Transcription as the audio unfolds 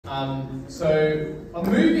So a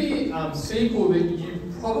movie sequel that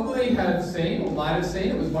you probably have seen or might have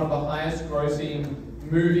seen. It was one of the highest grossing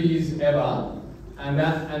movies ever, and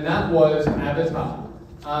that was Avatar.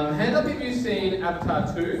 Hands up if you've seen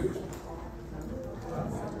Avatar 2.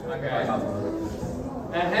 Okay.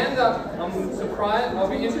 And hands up, I'm surprised, I'll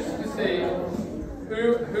be interested to see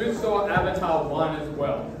who saw Avatar 1 as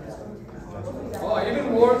well. Oh,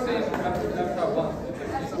 even more have seen Avatar 1.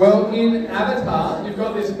 Well, in Avatar, you've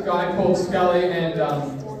got this guy called Scully and, I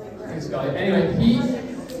think Scully. Anyway,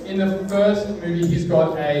 in the first movie, he's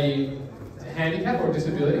got a handicap or a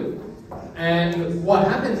disability. And what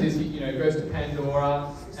happens is he goes to Pandora,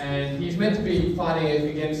 and he's meant to be fighting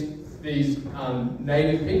against these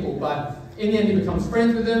native people, but in the end he becomes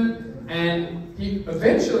friends with them, and he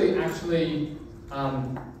eventually actually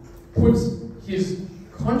puts his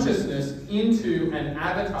consciousness into an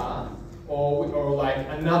avatar or like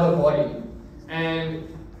another body. And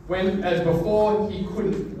as before he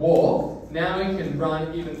couldn't walk, now he can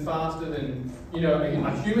run even faster than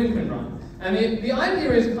a human can run. And the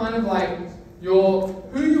idea is kind of like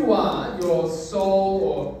who you are, your soul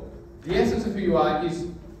or the essence of who you are is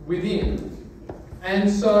within. And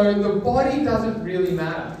so the body doesn't really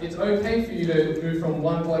matter. It's okay for you to move from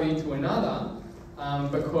one body to another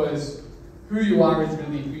because who you are is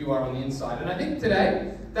really who you are on the inside. And I think today,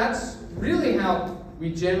 that's really how we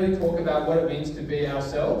generally talk about what it means to be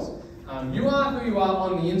ourselves. You are who you are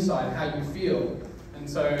on the inside, how you feel. And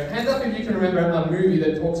so hands up if you can remember a movie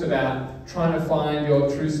that talks about trying to find your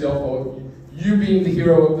true self or you being the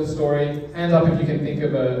hero of the story. Hands up if you can think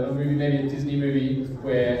of a movie, maybe a Disney movie,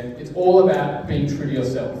 where it's all about being true to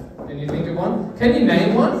yourself. Can you think of one? Can you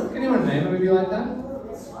name one? Can anyone name a movie like that?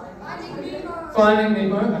 Finding Nemo. Finding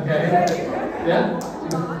Nemo, okay. Yeah?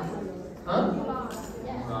 Huh?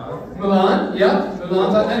 Mulan, yeah.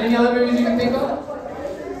 Mulan's like that. Any other movies you can think of?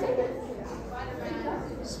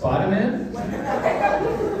 Spider-Man? I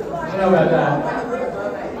don't know about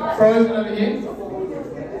that. Frozen over here?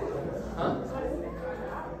 Huh?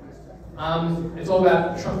 It's all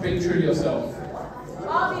about being true to yourself.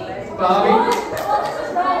 Barbie?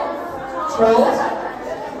 Trolls?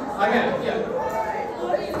 Okay, yeah.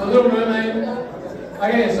 The Little Mermaid.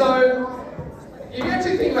 Okay, so if you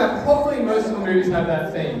actually think about it, probably most of the movies have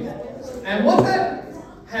that theme. And what that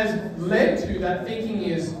has led to, that thinking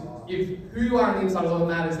is, if who you are on the inside is all that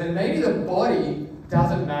matters, then maybe the body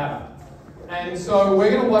doesn't matter. And so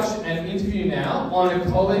we're going to watch an interview now on a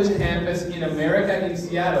college campus in America, in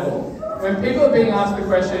Seattle, when people are being asked the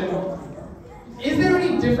question, is there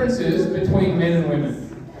any differences between men and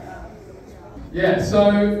women? Yeah,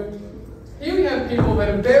 so here we have people that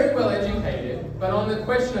are very well educated, but on the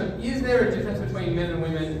question of is there a difference between men and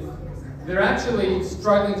women, they're actually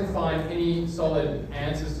struggling to find any solid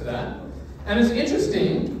answers to that. And it's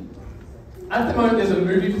interesting, at the moment there's a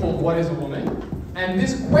movie called What is a Woman? And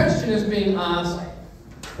this question is being asked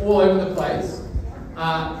all over the place.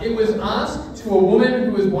 It was asked to a woman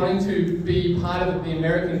who was wanting to be part of the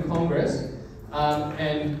American Congress,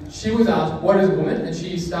 and she was asked, what is a woman? And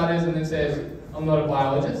she stutters and then says, I'm not a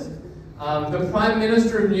biologist. The Prime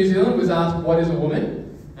Minister of New Zealand was asked, what is a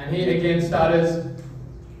woman? And he again stutters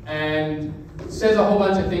and says a whole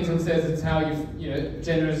bunch of things and says it's how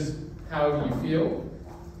gender is however you feel.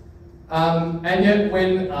 And yet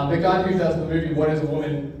when the guy who does the movie What is a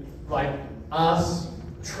Woman asks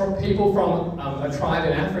people from a tribe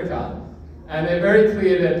in Africa, and they're very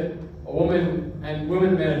clear that a woman and women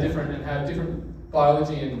and men are different and have different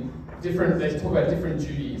biology and they talk about different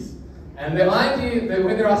duties. And the idea that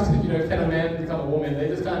when they're asked, can a man become a woman, they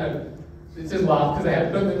just laugh because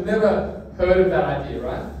they've never heard of that idea,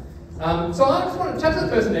 right? So I just want to chat to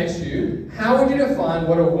the person next to you. How would you define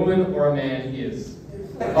what a woman or a man is?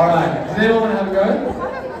 Alright, does anyone want to have a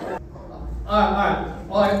go?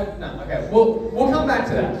 Alright. No, okay. We'll come back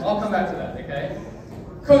to that. I'll come back to that, okay?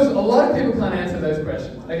 Because a lot of people can't answer those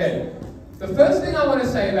questions. Okay, the first thing I want to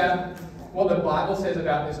say about what the Bible says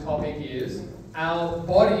about this topic is, our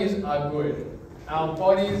bodies are good. Our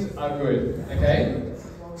bodies are good, okay?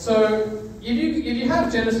 So, if you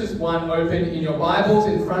have Genesis 1 open in your Bibles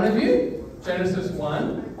in front of you, Genesis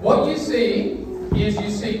 1, what you see is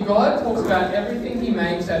God talks about everything he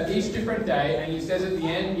makes at each different day, and he says at the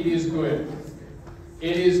end, it is good.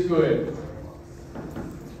 It is good.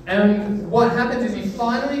 And what happens is he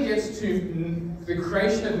finally gets to the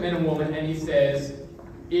creation of men and women, and he says,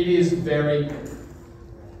 it is very good.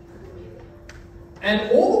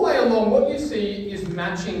 And all the way along, what you see is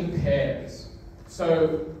matching pairs.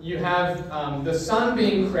 So you have the sun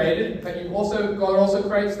being created, but God also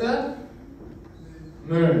creates the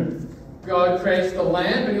moon. God creates the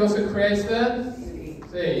land, but he also creates the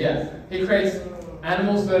See, yeah. He creates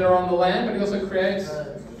animals that are on the land, but he also creates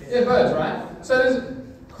birds, right? So there's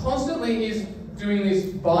constantly he's doing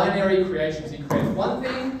these binary creations. He creates one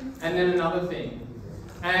thing and then another thing.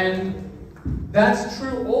 And that's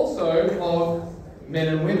true also of men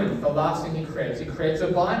and women. The last thing he creates a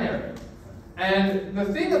binary. And the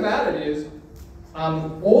thing about it is,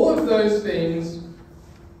 all of those things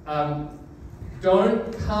are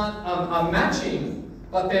matching,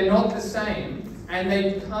 but they're not the same, and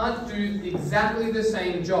they can't do exactly the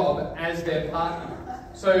same job as their partner.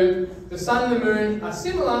 So the sun and the moon are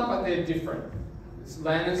similar, but they're different.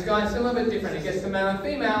 Land and sky similar but different. It gets to male and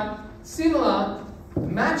female, similar,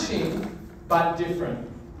 matching, but different.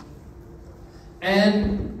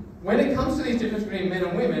 And when it comes to these differences between men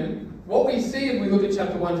and women, what we see if we look at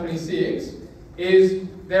chapter 126 is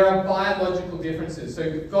there are biological differences.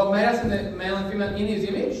 So God made us in the male and female in his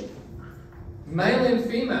image. Male and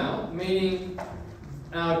female, meaning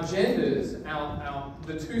our genders,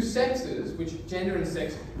 the two sexes, which gender and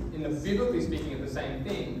sex, in the biblically speaking, are the same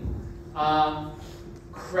thing, are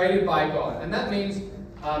created by God. And that means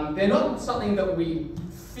they're not something that we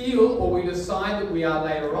feel or we decide that we are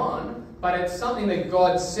later on, but it's something that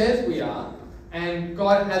God says we are, and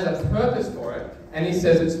God has a purpose for it, and he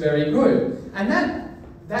says it's very good. And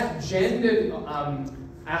that gendered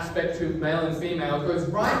aspect to male and female goes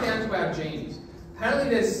right down to our genes. Apparently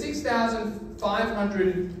there's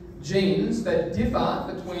 6,500 genes that differ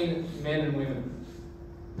between men and women.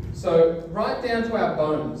 So right down to our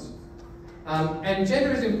bones. And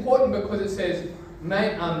gender is important because it says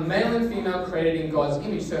male and female created in God's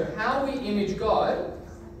image. So how we image God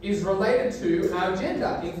is related to our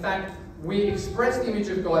gender. In fact, we express the image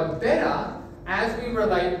of God better as we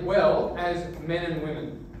relate well as men and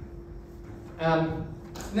women. Now,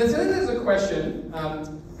 so there's a question.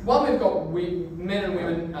 One, we've got men and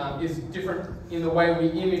women is different in the way we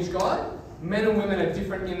image God. Men and women are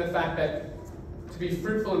different in the fact that to be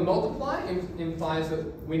fruitful and multiply implies that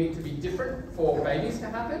we need to be different for babies to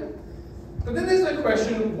happen. But then there's the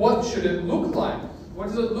question, what should it look like? What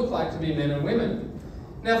does it look like to be men and women?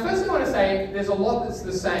 Now, first I want to say there's a lot that's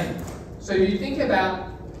the same. So you think about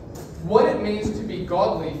what it means to be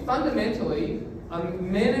godly. Fundamentally,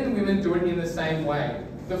 men and women do it in the same way.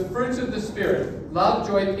 The fruits of the Spirit, love,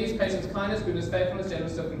 joy, peace, patience, kindness, goodness, faithfulness,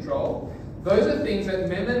 gentleness, self-control, those are things that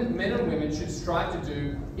men and women should strive to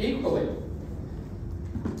do equally.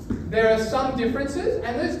 There are some differences,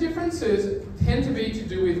 and those differences tend to be to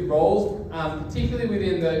do with roles, particularly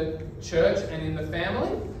within the church and in the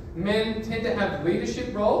family. Men tend to have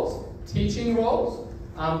leadership roles, teaching roles,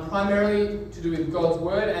 primarily to do with God's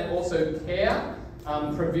word and also care,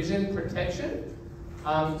 provision, protection.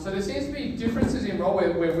 So there seems to be differences in role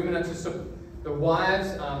where women are to support the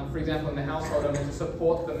wives, for example, in the household, are meant to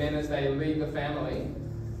support the men as they lead the family.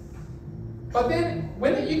 But then,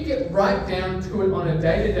 when you get right down to it on a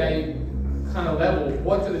day-to-day kind of level,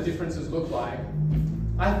 what do the differences look like?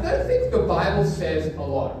 I don't think the Bible says a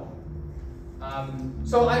lot.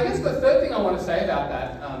 So I guess the third thing I want to say about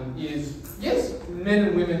that is, yes, men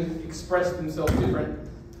and women express themselves different.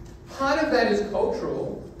 Part of that is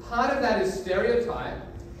cultural, part of that is stereotype,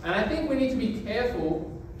 and I think we need to be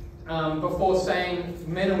careful before saying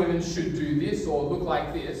men and women should do this or look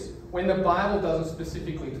like this, when the Bible doesn't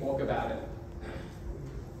specifically talk about it.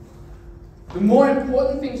 The more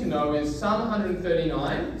important thing to know is Psalm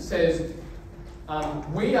 139 says,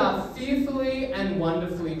 we are fearfully and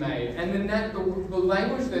wonderfully made. And then the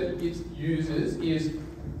language that it uses is,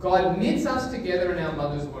 God knits us together in our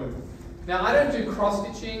mother's womb. Now, I don't do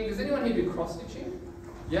cross-stitching. Does anyone here do cross-stitching?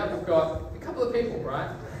 Yeah, we've got a couple of people, right?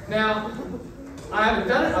 Now, I haven't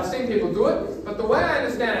done it. I've seen people do it. But the way I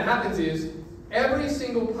understand it happens is, every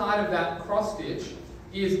single part of that cross-stitch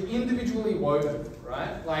is individually woven,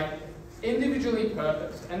 right? Like, individually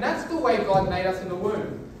purposed. And that's the way God made us in the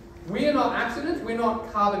womb. We are not accidents, we're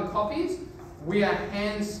not carbon copies, we are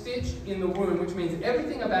hand-stitched in the womb, which means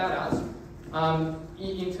everything about us,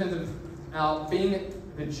 in terms of our being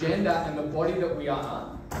the gender and the body that we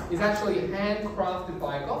are, is actually handcrafted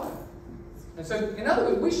by God. And so, in other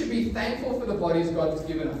words, we should be thankful for the bodies God has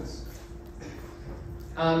given us.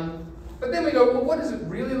 But then we go, well, what does it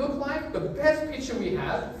really look like? The best picture we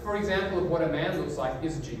have, for example, of what a man looks like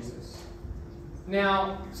is Jesus.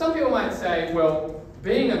 Now, some people might say, well,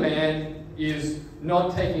 being a man is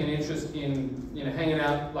not taking an interest in, hanging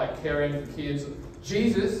out, like caring for kids.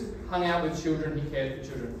 Jesus hung out with children, he cared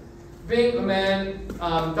for children. Being a man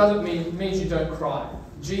means you don't cry.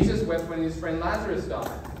 Jesus wept when his friend Lazarus died.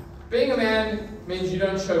 Being a man means you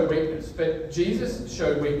don't show weakness, but Jesus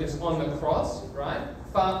showed weakness on the cross, right?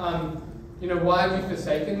 Why have you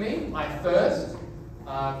forsaken me? I thirst.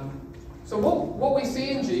 So what we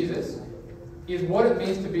see in Jesus is what it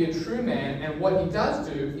means to be a true man, and what he does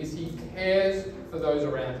do is he cares for those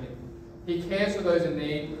around him. He cares for those in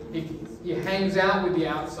need. He hangs out with the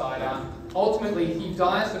outsider. Ultimately, he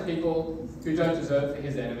dies for people who don't deserve, for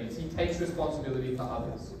his enemies. He takes responsibility for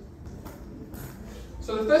others.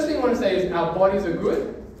 So the first thing I want to say is our bodies are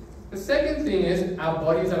good. The second thing is our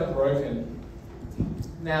bodies are broken.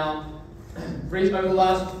 Now, over the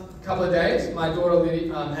last couple of days, my daughter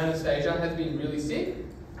Anastasia has been really sick.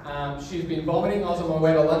 She's been vomiting. I was on my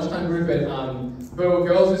way to a lunchtime group at Burwell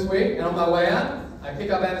Girls this week, and on my way out, I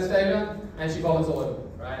pick up Anastasia, and she vomits all over,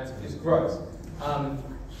 right? It's gross.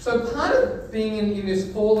 So part of being in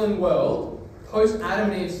this fallen world, post-Adam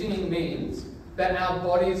and Eve sinning, means that our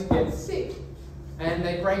bodies get sick, and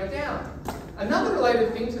they break down. Another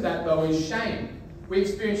related thing to that, though, is shame. We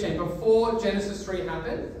experience shame. Before Genesis 3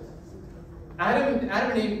 happened, Adam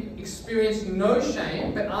and Eve experienced no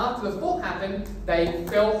shame, but after the fall happened, they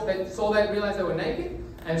realized they were naked,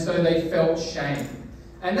 and so they felt shame.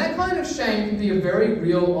 And that kind of shame can be a very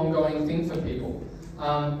real, ongoing thing for people.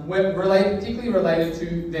 Particularly related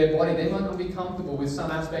to their body. They might not be comfortable with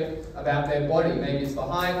some aspect about their body. Maybe it's the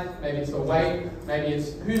height, maybe it's the weight, maybe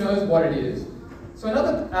it's who knows what it is. So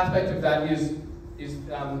another aspect of that is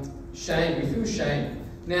shame. We feel shame.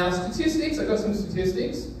 Now, statistics, I've got some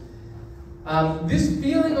statistics. This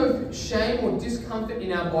feeling of shame or discomfort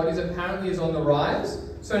in our bodies apparently is on the rise.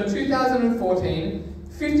 So in 2014,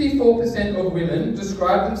 54% of women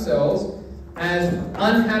describe themselves as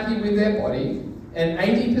unhappy with their body, and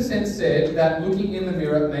 80% said that looking in the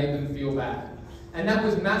mirror made them feel bad. And that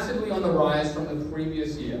was massively on the rise from the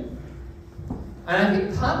previous year. And I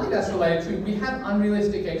think partly that's related to, we have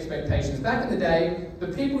unrealistic expectations. Back in the day, the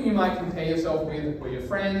people you might compare yourself with were your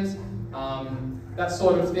friends, that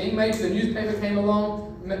sort of thing. Maybe the newspaper came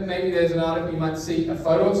along, maybe there's an article, you might see a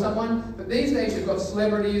photo of someone. But these days you've got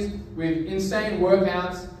celebrities with insane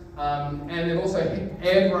workouts, and they've also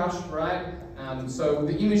airbrushed, right? So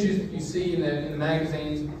the images that you see in the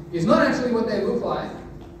magazines is not actually what they look like,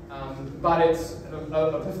 but it's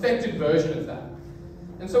a perfected version of that.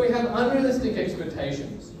 And so we have unrealistic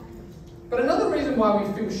expectations. But another reason why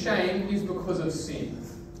we feel shame is because of sin.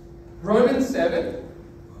 Romans 7,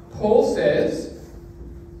 Paul says,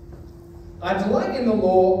 I delight in the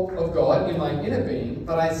law of God in my inner being,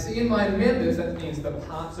 but I see in my members, that means the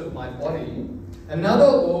parts of my body, another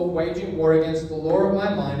law waging war against the law of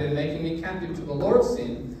my mind and making me captive to the law of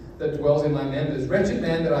sin that dwells in my members. Wretched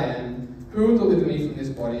man that I am, who will deliver me from this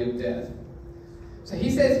body of death? So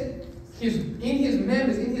he says, in his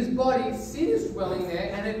members, in his body, sin is dwelling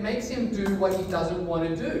there, and it makes him do what he doesn't want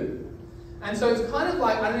to do. And so it's kind of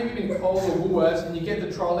like, I don't know if you've been Coles or Woolworths, and you get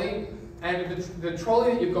the trolley, and the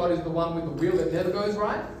trolley that you've got is the one with the wheel that never goes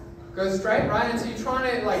right, goes straight, right? And so you're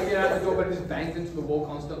trying to like get out the door, but it just bangs into the wall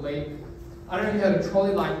constantly. I don't know if you had a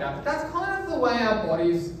trolley like that, but that's kind of the way our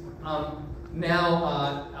bodies now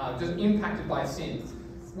are just impacted by sin.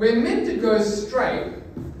 We're meant to go straight,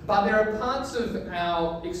 but there are parts of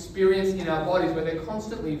our experience in our bodies where they're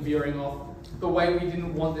constantly veering off the way we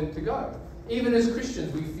didn't want them to go. Even as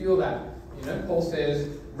Christians, we feel that. You know, Paul says,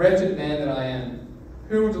 wretched man that I am,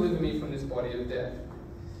 who will deliver me from this body of death?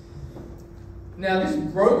 Now, this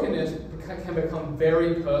brokenness can become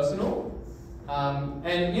very personal.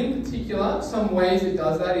 And in particular, some ways it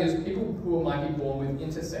does that is people who might be born with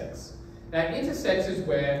intersex. Now, intersex is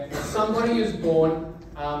where somebody is born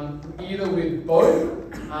either with both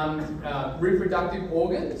reproductive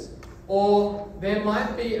organs, or there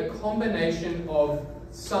might be a combination of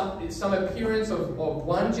some appearance of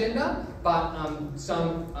one gender, but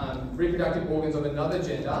some reproductive organs of another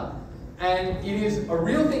gender. And it is a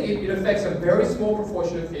real thing. It affects a very small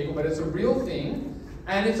proportion of people, but it's a real thing.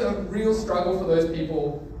 And it's a real struggle for those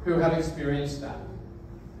people who have experienced that.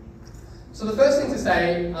 So the first thing to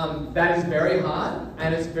say, that is very hard,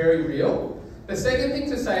 and it's very real. The second thing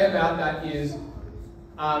to say about that is,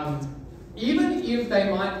 even if they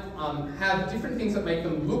might have different things that make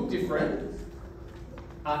them look different,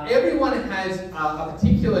 everyone has a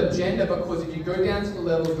particular gender, because if you go down to the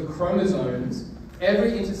level of the chromosomes,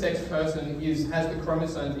 every intersex person has the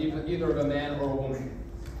chromosomes either of a man or a woman.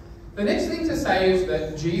 The next thing to say is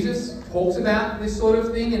that Jesus talks about this sort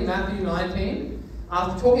of thing in Matthew 19.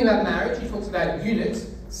 After talking about marriage, he talks about eunuchs,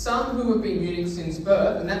 some who have been eunuchs since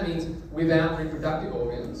birth, and that means without reproductive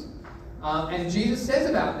organs. And Jesus says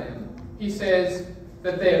about them, he says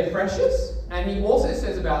that they're precious, and he also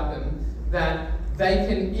says about them that they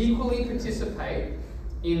can equally participate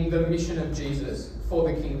in the mission of Jesus for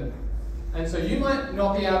the kingdom. And so you might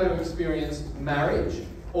not be able to experience marriage,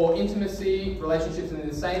 or intimacy, relationships in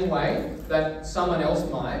the same way that someone else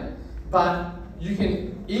might, but you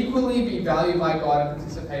can equally be valued by God and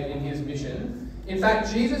participate in his mission. In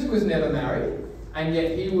fact, Jesus was never married, and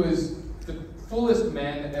yet he was the fullest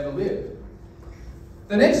man that ever lived.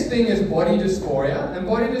 The next thing is body dysphoria, and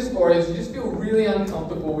body dysphoria is you just feel really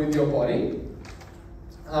uncomfortable with your body,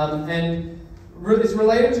 and it's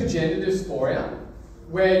related to gender dysphoria,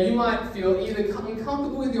 where you might feel either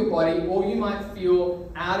uncomfortable with your body or you might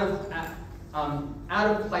feel out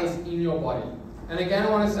of place in your body. And again, I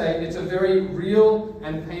want to say it's a very real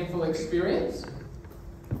and painful experience.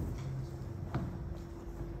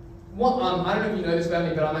 I don't know if you know this about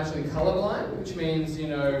me, but I'm actually colorblind, which means,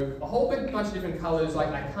 a whole bunch of different colors, like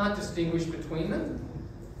I can't distinguish between them.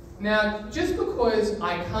 Now, just because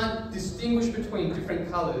I can't distinguish between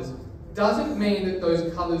different colors doesn't mean that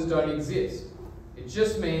those colors don't exist. It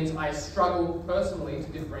just means I struggle personally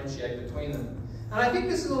to differentiate between them. And I think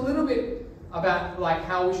this is a little bit about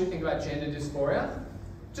how we should think about gender dysphoria.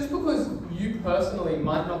 Just because you personally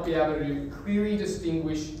might not be able to clearly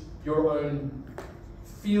distinguish your own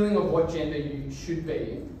feeling of what gender you should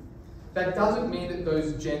be, that doesn't mean that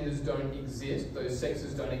those genders don't exist, those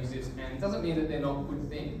sexes don't exist, and it doesn't mean that they're not good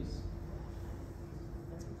things.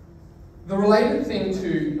 The related thing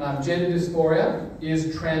to gender dysphoria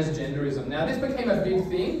is transgenderism. Now, this became a big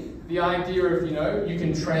thing. The idea of, you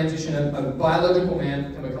can transition a biological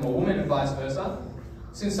man can become a woman and vice versa.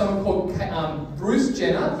 Since someone called Bruce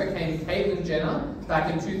Jenner became Caitlyn Jenner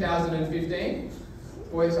back in 2015.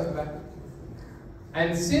 Boys up the back.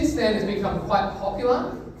 And since then, it's become quite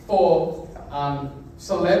popular for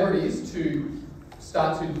celebrities to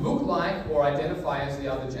start to look like or identify as the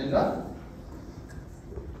other gender.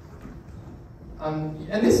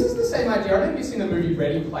 And this is the same idea. I don't know if you've seen the movie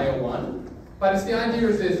Ready Player One, but it's the idea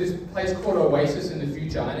is there's this place called Oasis in the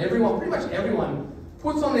future, and pretty much everyone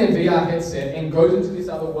puts on their VR headset and goes into this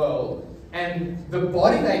other world, and the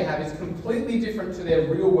body they have is completely different to their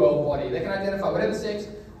real world body. They can identify whatever sex,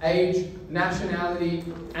 age, nationality,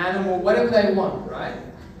 animal, whatever they want, right?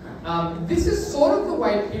 This is sort of the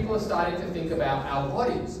way people are starting to think about our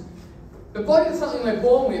bodies. The body is something we're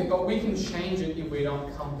born with, but we can change it if we're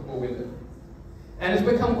not comfortable with it. And it's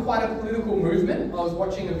become quite a political movement. I was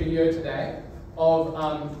watching a video today of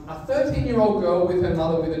a 13-year-old girl with her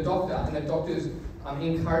mother with a doctor, and the doctor's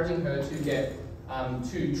encouraging her to get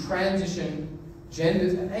to transition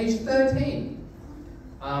genders at age 13.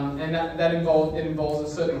 And that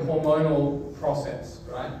involves a certain hormonal process,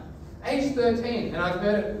 right? Age 13, and I've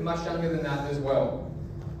heard it much younger than that as well.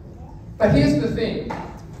 But here's the thing.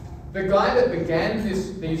 The guy that began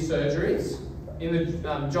these surgeries in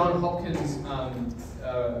the Johns Hopkins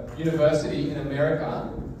University in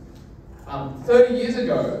America 30 years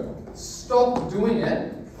ago stopped doing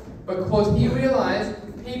it because he realized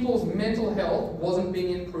people's mental health wasn't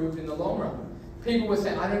being improved in the long run. People were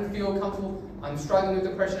saying, I don't feel comfortable, I'm struggling with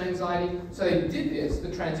depression, anxiety. So they did this,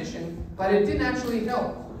 the transition, but it didn't actually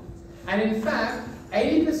help. And in fact,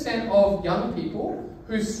 80% of young people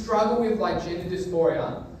who struggle with gender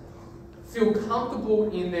dysphoria feel comfortable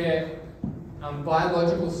in their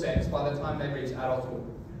biological sex by the time they reach adulthood.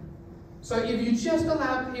 So if you just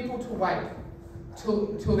allow people to wait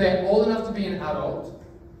till they're old enough to be an adult,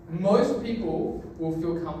 most people will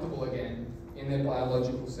feel comfortable again in their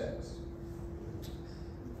biological sex.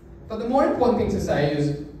 But the more important thing to say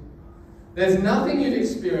is, there's nothing you've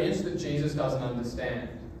experienced that Jesus doesn't understand.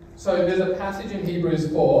 So there's a passage in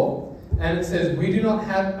Hebrews 4, and it says, we do not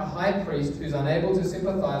have a high priest who's unable to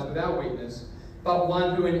sympathize with our weakness, but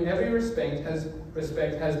one who in every respect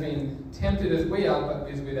has been tempted as we are, but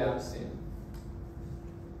is without sin.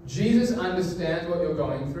 Jesus understands what you're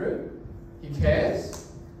going through. He cares.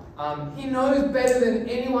 He knows better than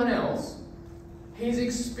anyone else. He's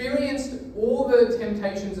experienced all the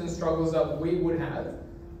temptations and struggles that we would have,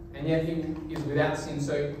 and yet he is without sin.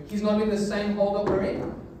 So he's not in the same hole that we're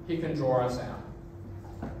in. He can draw us out.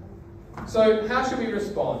 So how should we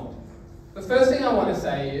respond? The first thing I want to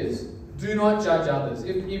say is, do not judge others.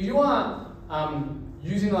 If you are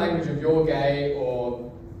using the language of you're gay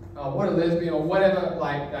or what a lesbian or whatever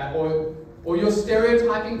like that, or you're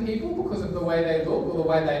stereotyping people because of the way they look or the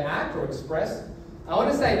way they act or express, I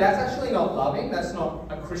want to say that's actually not loving. That's not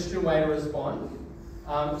a Christian way to respond.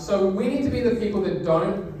 So we need to be the people that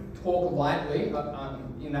don't talk lightly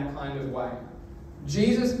in that kind of way.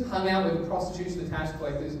 Jesus hung out with prostitutes and tax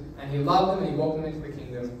collectors, and he loved them and he welcomed them into the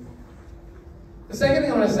kingdom. The second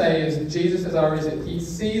thing I want to say is Jesus, as I already said, he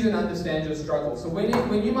sees and understands your struggle. So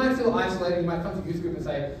when you might feel isolated, you might come to youth group and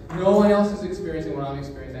say, no one else is experiencing what I'm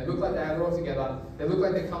experiencing. They look like they have it all together. They look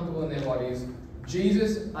like they're comfortable in their bodies.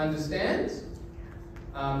 Jesus understands,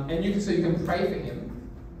 so you can pray to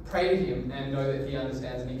him, and know that he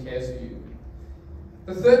understands and he cares for you.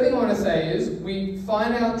 The third thing I want to say is we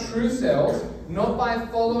find our true selves not by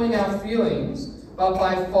following our feelings, but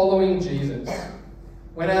by following Jesus.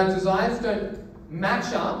 When our desires don't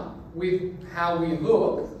match up with how we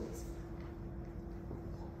look,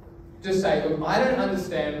 just say, look, I don't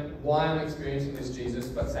understand why I'm experiencing this, Jesus,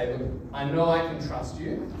 but say, look, I know I can trust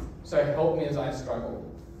you, so help me as I struggle.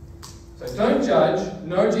 So don't judge,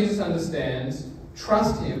 know Jesus understands,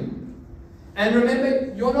 trust him, and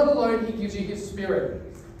remember, you're not alone, he gives you his Spirit.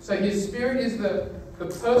 So his Spirit is the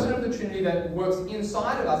person of the Trinity that works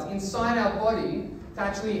inside of us, inside our body, to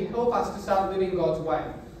actually help us to start living God's way.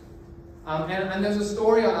 And there's a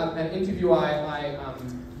story, an interview I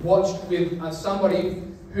watched with somebody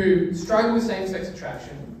who struggled with same-sex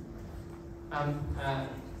attraction, and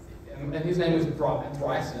his name was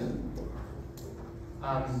Bryson.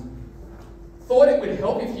 Thought it would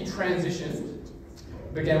help if he transitioned,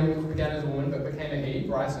 began as a woman but became a he,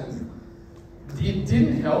 Bryson. It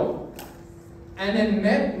didn't help, and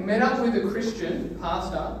then met up with a Christian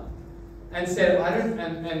pastor and said,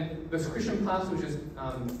 and this Christian pastor just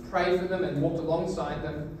prayed for them and walked alongside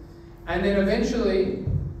them. And then eventually,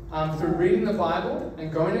 through reading the Bible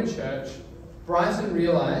and going to church, Bryson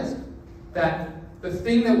realized that the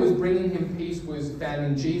thing that was bringing him peace was found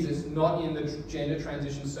in Jesus, not in the gender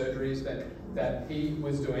transition surgeries that he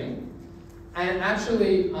was doing. And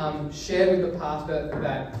actually shared with the pastor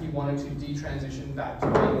that he wanted to detransition back to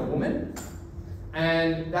being a woman.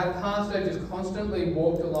 And that pastor just constantly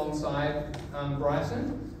walked alongside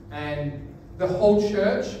Bryson, and the whole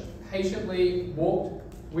church patiently walked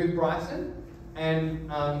with Bryson.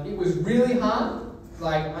 And it was really hard,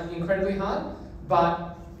 like incredibly hard,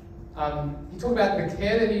 but he talked about the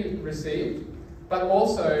care that he received, but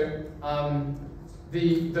also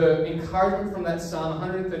the encouragement from that Psalm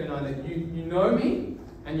 139 that you know me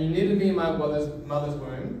and you knitted me in my mother's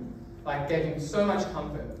womb, like gave him so much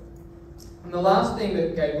comfort. And the last thing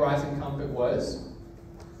that gave Bryson comfort was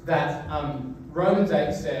that Romans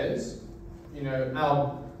 8 says, you know,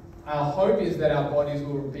 our hope is that our bodies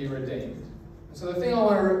will be redeemed. And so the thing I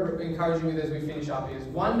want to encourage you with as we finish up is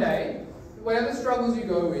one day, whatever struggles you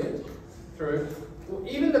go through,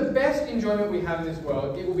 even the best enjoyment we have in this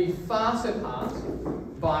world, it will be far surpassed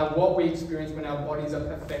by what we experience when our bodies are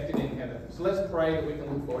perfected in heaven. So let's pray that we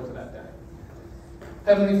can look forward to that day.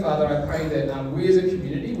 Heavenly Father, I pray that we as a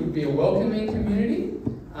community would be a welcoming community,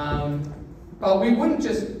 but we wouldn't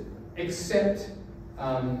just accept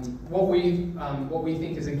what we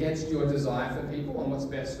think is against your desire for people and what's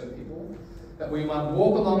best for people. That we might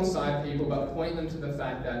walk alongside people, but point them to the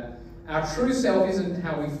fact that our true self isn't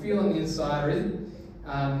how we feel on the inside,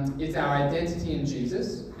 it's our identity in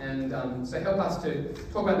Jesus. And so help us to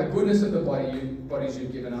talk about the goodness of the bodies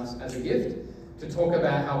you've given us as a gift, to talk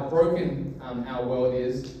about how broken our world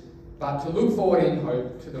is, but to look forward in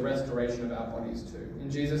hope to the restoration of our bodies too.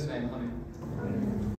 In Jesus' name, amen.